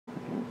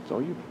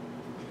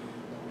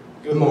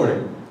Good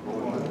morning.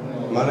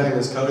 My name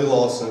is Cody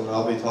Lawson, and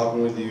I'll be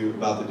talking with you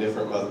about the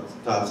different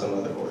types of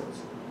motherboards.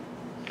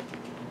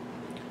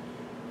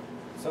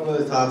 Some of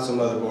the types of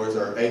motherboards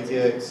are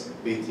ATX,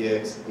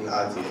 BTX, and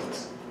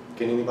ITX.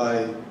 Can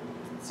anybody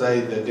say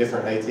the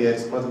different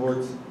ATX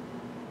motherboards?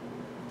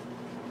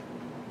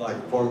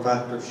 Like form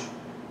factors?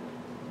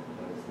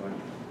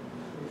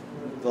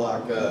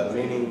 Like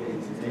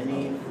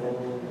mini.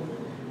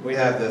 We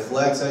have the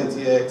Flex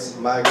ATX,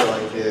 Micro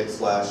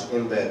ATX /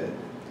 embedded,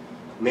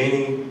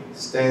 Mini,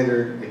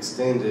 Standard,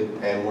 Extended,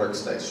 and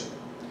Workstation.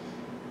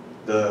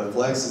 The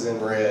Flex is in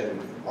red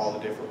and all the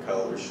different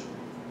colors.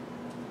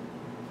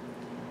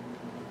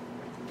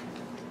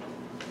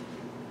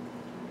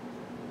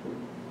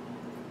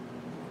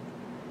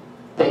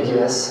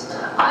 Ambiguous.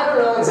 I don't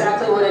know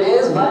exactly what it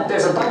is, but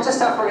there's a bunch of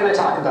stuff we're going to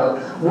talk about.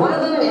 One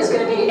of them is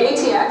going to be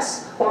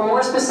ATX, or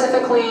more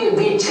specifically,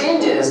 the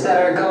changes that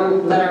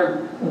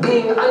are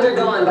being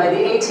undergone by the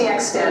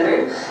ATX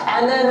standard.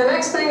 And then the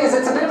next thing is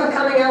it's a bit of a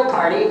coming out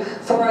party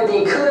for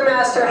the Cooler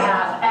Master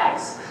Half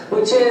X,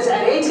 which is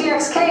an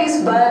ATX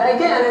case, but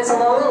again, it's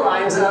along the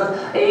lines of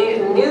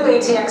a new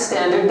ATX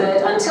standard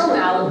that until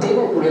now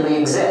didn't really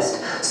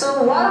exist.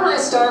 So why don't I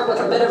start with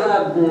a bit of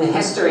a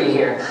history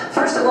here.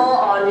 First of all,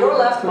 on your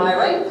left, my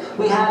right,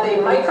 we have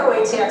a Micro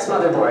ATX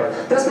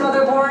motherboard. This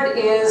motherboard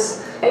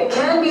it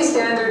can be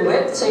standard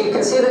width, so you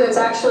can see that it's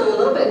actually a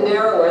little bit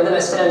narrower than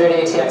a standard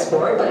ATX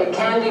board, but it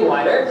can be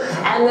wider.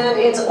 And then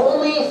it's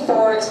only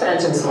 4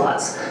 expansion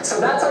slots. So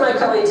that's a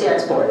Micro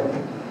ATX board.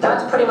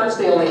 That's pretty much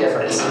the only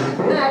difference.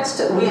 Next,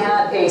 we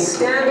have a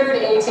standard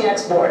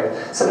ATX board.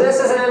 So this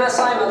is an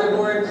MSI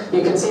motherboard.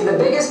 You can see the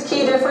biggest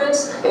key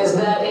difference is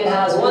that it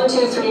has 1,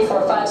 2, 3,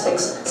 4, 5,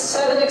 6,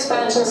 7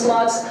 expansion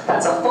slots.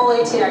 That's a full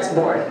ATX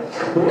board.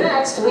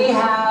 Next, we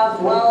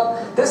have, well,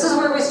 this is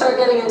where we start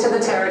getting into the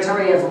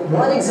territory of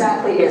what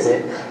exactly is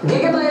it.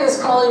 Gigabyte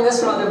is calling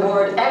this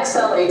motherboard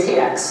XL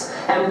ATX.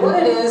 And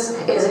what it is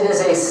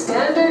a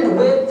standard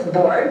width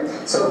board.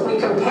 So if we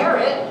compare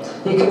it,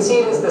 you can see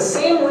it is the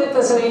same width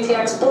as an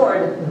ATX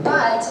board,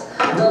 but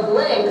the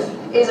length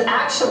is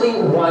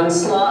actually 1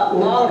 slot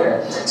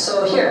longer.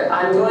 So here,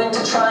 I'm going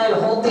to try and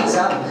hold these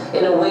up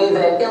in a way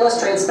that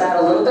illustrates that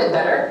a little bit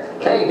better.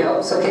 There you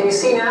go. So can you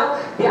see now?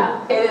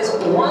 Yeah, it is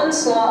 1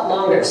 slot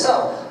longer.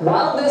 So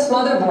while this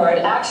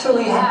motherboard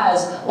actually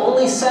has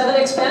only 7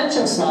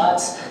 expansion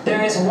slots,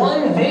 there is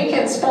 1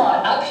 vacant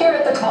spot up here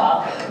at the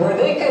top where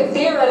they could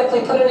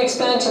theoretically put an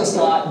expansion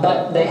slot,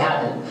 but they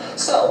haven't.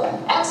 So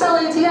XL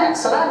ATX,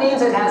 so that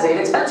means it has 8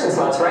 expansion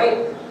slots,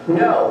 right?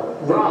 No,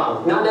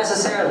 wrong, not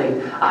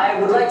necessarily. I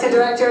would like to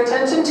direct your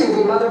attention to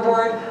the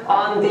motherboard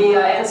on the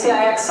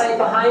NCIX site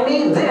behind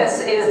me. This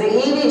is the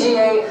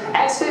EVGA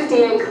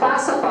X58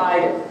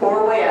 classified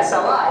 4-way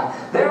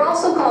SLI. They're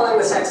also calling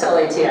this XL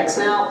ATX.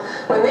 Now,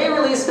 when they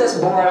released this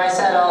board, I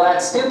said, oh,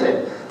 that's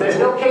stupid. There's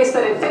no case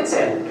that it fits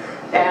in.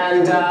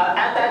 And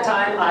at that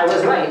time, I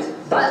was right.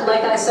 But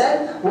like I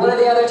said, one of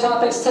the other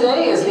topics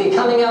today is the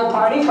coming out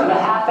party for the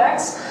Half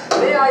X.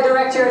 May I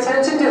direct your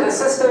attention to the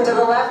system to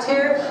the left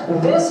here?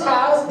 This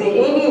has the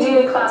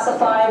EVGA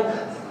classified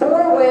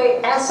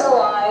 4-way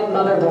SLI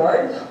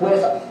motherboard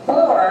with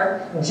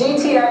 4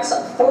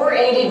 GTX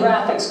 480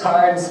 graphics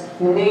cards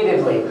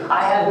natively.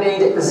 I have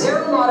made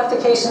 0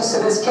 modifications to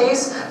this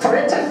case for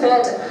it to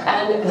fit,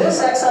 and this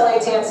XL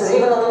ATX is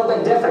even a little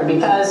bit different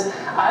because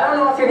I don't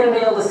know if you're going to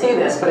be able to see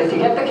this, but if you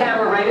get the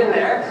camera right in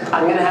there,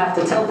 I'm going to have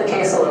to tilt the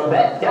case a little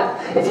bit. Yeah.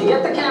 If you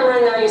get the camera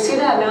in there, you see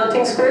that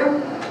mounting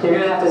screw? You're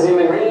going to have to zoom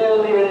in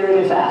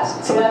really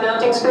fast. See that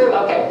mounting screw?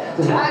 Okay.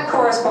 That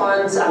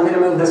corresponds, I'm going to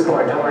move this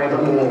cord, don't worry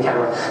about moving the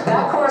camera.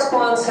 That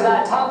corresponds to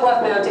that top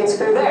left mounting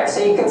screw there.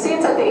 So you can see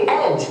it's at the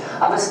edge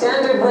of a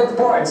standard width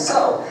board.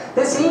 So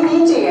this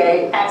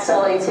EVGA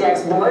XL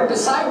ATX board,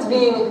 besides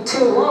being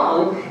too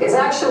long, is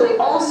actually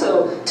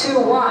also too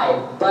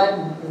wide. But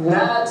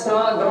that's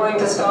not going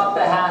to stop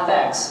the Half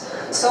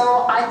X.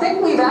 So I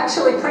think we've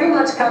actually pretty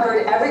much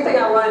covered everything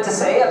I wanted to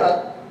say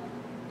about.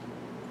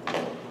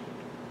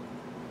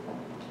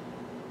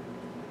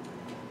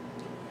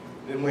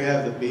 Then we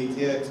have the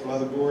BTX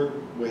motherboard.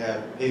 We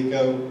have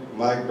Pico,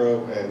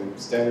 Micro, and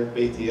Standard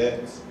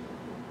BTX.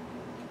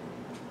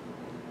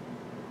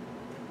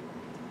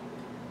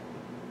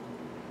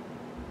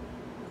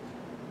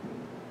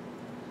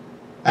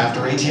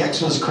 After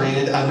ATX was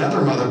created, another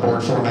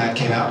motherboard format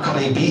came out called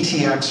a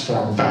BTX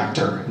form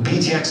factor.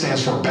 BTX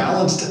stands for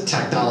Balanced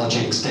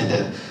Technology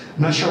Extended.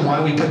 I'm not sure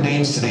why we put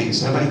names to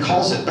these. Nobody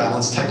calls it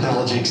Balanced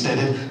Technology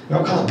Extended. We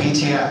all call it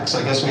BTX.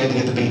 I guess we had to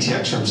get the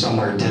BTX from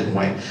somewhere, didn't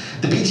we?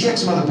 The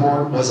BTX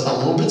motherboard was a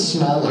little bit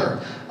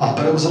smaller,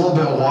 but it was a little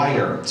bit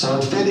wider. So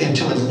it fit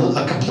into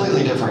a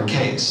completely different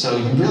case. So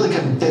you really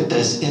couldn't fit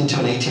this into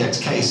an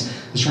ATX case.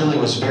 This really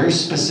was very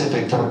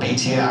specific for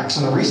BTX.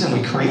 And the reason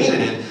we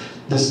created it,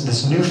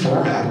 this new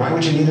format, why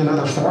would you need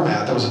another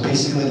format that was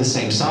basically the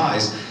same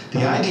size?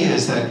 The idea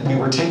is that we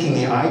were taking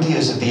the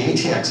ideas of the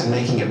ATX and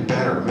making it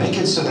better, make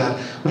it so that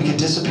we could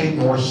dissipate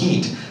more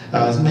heat,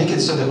 make it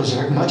so that it was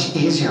much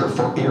easier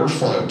for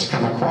airflow to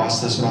come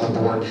across this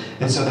motherboard,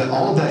 and so that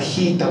all of that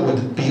heat that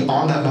would be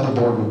on that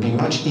motherboard would be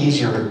much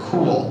easier to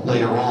cool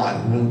later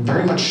on.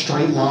 Very much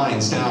straight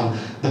lines down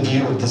the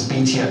view of this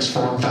BTX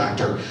form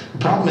factor. The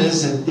problem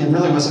is it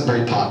really wasn't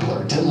very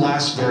popular. It didn't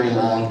last very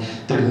long.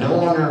 They're no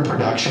longer in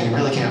production. You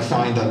really can't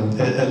find them,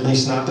 at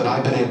least not that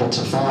I've been able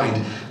to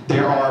find.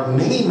 There are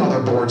many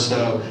motherboards,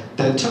 though,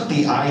 that took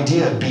the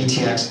idea of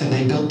BTX and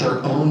they built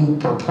their own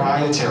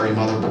proprietary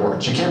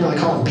motherboards. You can't really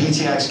call them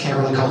BTX, can't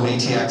really call them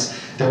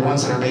ATX. They're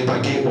ones that are made by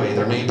Gateway,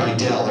 they're made by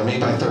Dell, they're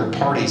made by third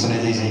parties, and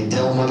it is a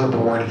Dell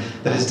motherboard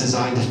that is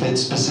designed to fit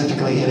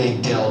specifically in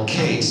a Dell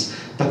case.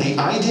 But the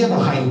idea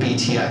behind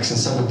BTX and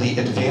some of the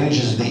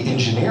advantages of the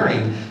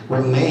engineering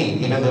remain,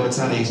 even though it's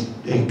not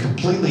a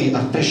completely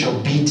official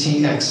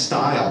BTX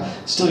style,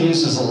 still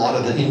uses a lot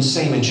of the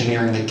same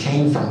engineering that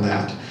came from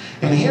that.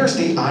 And here's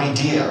the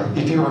idea.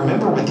 If you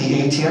remember with the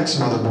ATX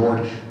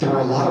motherboard, there were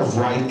a lot of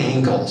right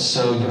angles.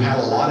 So you had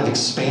a lot of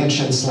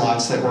expansion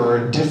slots that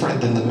were different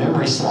than the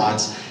memory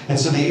slots. And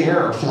so the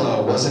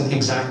airflow wasn't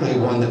exactly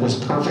one that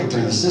was perfect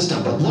through the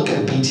system. But look at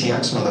a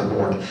BTX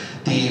motherboard.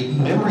 The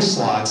memory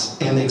slots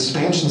and the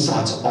expansion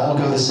slots all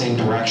go the same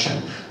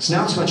direction. So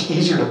now it's much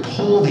easier to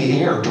pull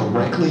the air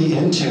directly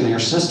into your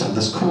system.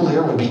 This cool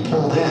air would be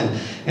pulled in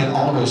and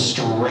all go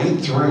straight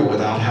through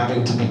without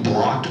having to be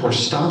blocked or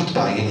stopped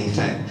by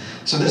anything.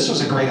 So this was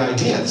a great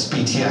idea, this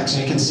BTX,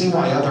 and you can see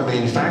why other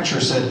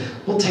manufacturers said,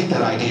 we'll take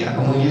that idea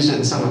and we'll use it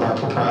in some of our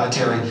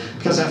proprietary,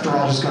 because after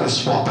all, who's going to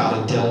swap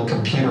out a Dell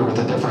computer with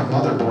a different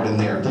motherboard in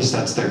there? At least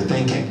that's their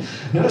thinking.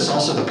 Notice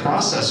also the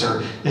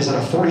processor is at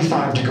a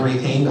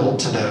 45-degree angle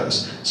to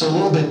those. So a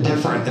little bit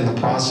different in the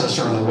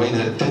processor and the way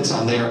that it fits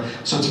on there.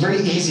 So it's very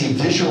easy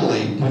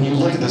visually, when you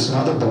look at this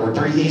motherboard,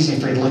 very easy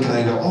for you to look at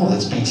it and go, oh,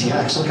 that's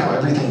BTX. Look how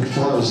everything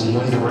flows in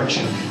one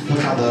direction. Look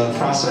how the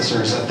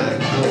processor is at that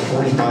little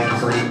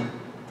 45-degree.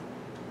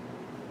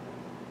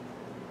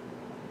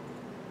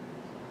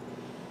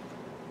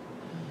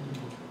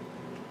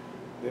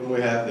 Then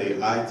we have the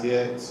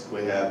ITX,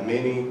 we have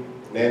Mini,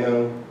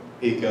 Nano,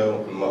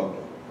 Pico, and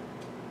Mobile.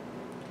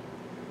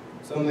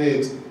 Some of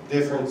the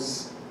different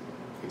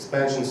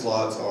expansion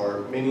slots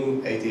are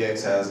Mini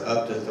ATX has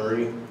up to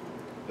 3,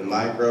 the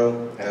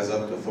Micro has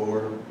up to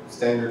 4,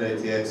 Standard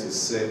ATX is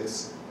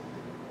 6,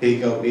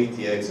 Pico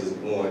BTX is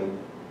 1,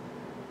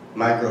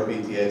 Micro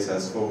BTX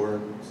has 4,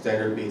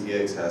 Standard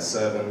BTX has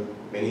 7,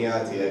 Mini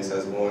ITX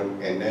has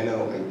 1, and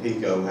Nano and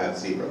Pico have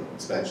 0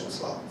 expansion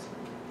slots.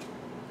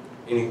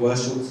 Any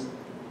questions?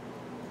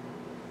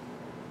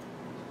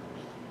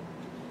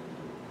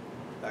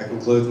 That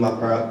concludes my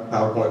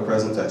PowerPoint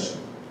presentation.